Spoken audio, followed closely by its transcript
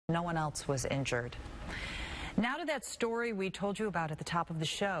No one else was injured. Now to that story we told you about at the top of the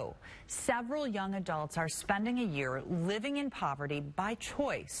show. Several young adults are spending a year living in poverty by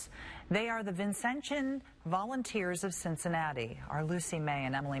choice. They are the Vincentian Volunteers of Cincinnati. Our Lucy May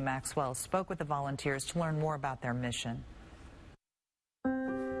and Emily Maxwell spoke with the volunteers to learn more about their mission.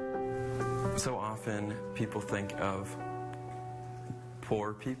 So often people think of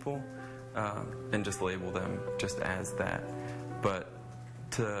poor people and just label them just as that. But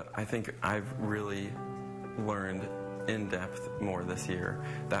I think I've really learned in depth more this year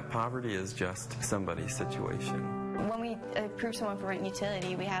that poverty is just somebody's situation. When we approve someone for rent and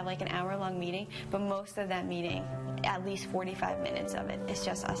utility, we have like an hour-long meeting, but most of that meeting, at least 45 minutes of it, is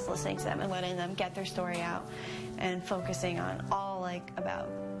just us listening to them and letting them get their story out and focusing on all about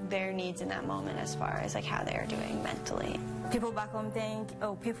their needs in that moment as far as how they're doing mentally. People back home think,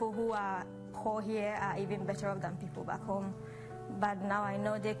 oh, people who are poor here are even better off than people back home. But now I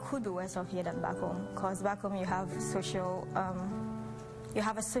know they could be worse off here than back home, because back home you have social, you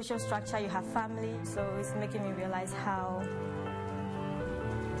have a social structure, you have family, so it's making me realize how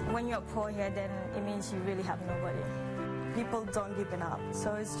when you're poor here, then it means you really have nobody. People don't give up,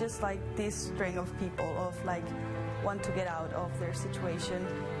 so it's just like this string of people of want to get out of their situation,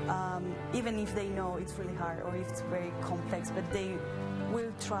 even if they know it's really hard or if it's very complex, but they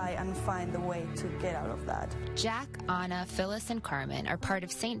will try and find a way to get out of that. Jack, Anna, Phyllis, and Carmen are part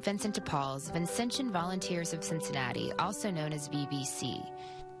of St. Vincent de Paul's Vincentian Volunteers of Cincinnati, also known as VVC.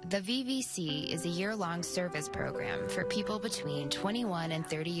 The VVC is a year-long service program for people between 21 and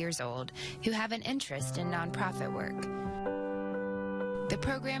 30 years old who have an interest in nonprofit work. The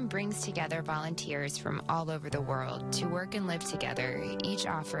program brings together volunteers from all over the world to work and live together, each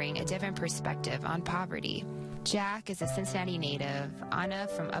offering a different perspective on poverty. Jack is a Cincinnati native, Anna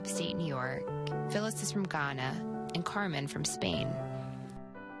from upstate New York, Phyllis is from Ghana, and Carmen from Spain.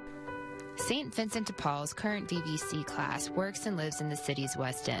 St. Vincent de Paul's current VVC class works and lives in the city's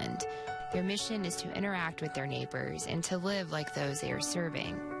West End. Their mission is to interact with their neighbors and to live like those they are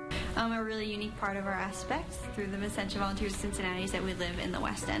serving. A really unique part of our aspects through the Vincentian Volunteers of Cincinnati is that we live in the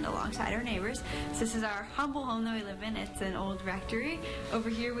West End alongside our neighbors. So this is our humble home that we live in. It's an old rectory. Over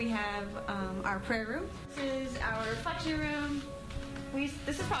here we have our prayer room. This is our reflection room.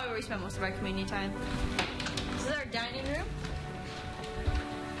 This is probably where we spend most of our community time. This is our dining room.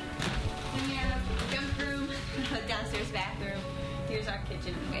 Then we have a junk room, a downstairs bathroom. Here's our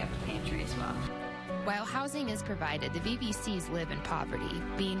kitchen, and we have a pantry as well. While housing is provided, the VVCs live in poverty,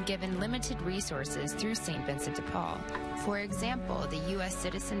 being given limited resources through St. Vincent de Paul. For example, the U.S.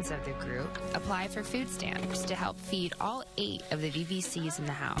 citizens of the group apply for food stamps to help feed all 8 of the VVCs in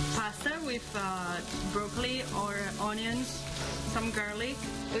the house. Pasta with broccoli or onions, some garlic.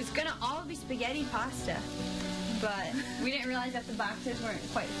 It was going to all be spaghetti pasta, but we didn't realize that the boxes weren't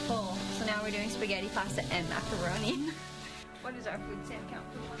quite full, so now we're doing spaghetti pasta and macaroni. What is our food stamp count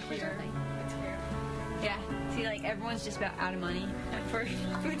for one year? It's here. Yeah, see, everyone's just about out of money for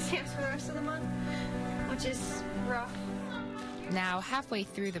food stamps for the rest of the month, which is rough. Now, halfway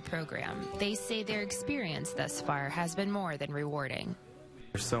through the program, they say their experience thus far has been more than rewarding.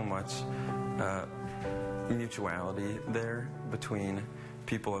 There's so much mutuality there between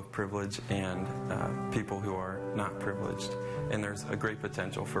people of privilege and people who are not privileged. And there's a great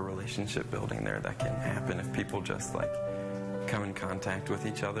potential for relationship building there that can happen if people just come in contact with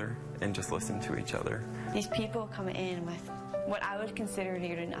each other and just listen to each other. These people come in with what I would consider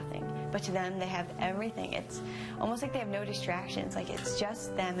near to nothing, but to them they have everything. It's almost like they have no distractions, it's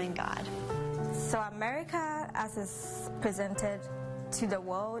just them and God. So America, as is presented to the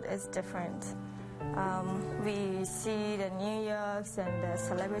world, is different. We see the New Yorks and the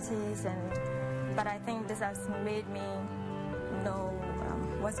celebrities, but I think this has made me know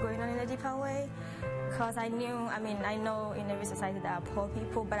what's going on in a deeper way. Because I know in every society there are poor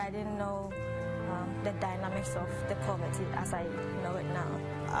people, but I didn't know the dynamics of the poverty as I know it now.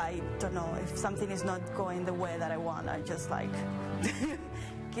 I don't know, if something is not going the way that I want, I just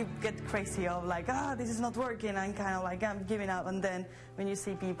get crazy of this is not working, and kind of I'm giving up. And then when you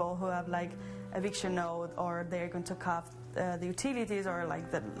see people who have eviction note, or they're going to cut the utilities or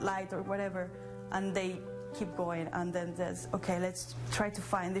the light or whatever, and they keep going, and then there's, okay, let's try to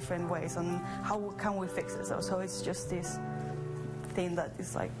find different ways on how can we fix it. So it's just this thing that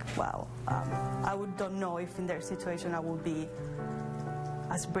is wow, I don't know if in their situation I would be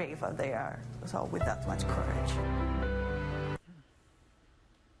as brave as they are, so with that much courage.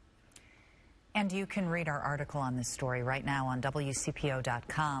 And you can read our article on this story right now on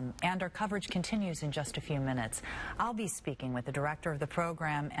WCPO.com, and our coverage continues in just a few minutes. I'll be speaking with the director of the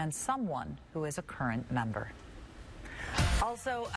program and someone who is a current member. Also,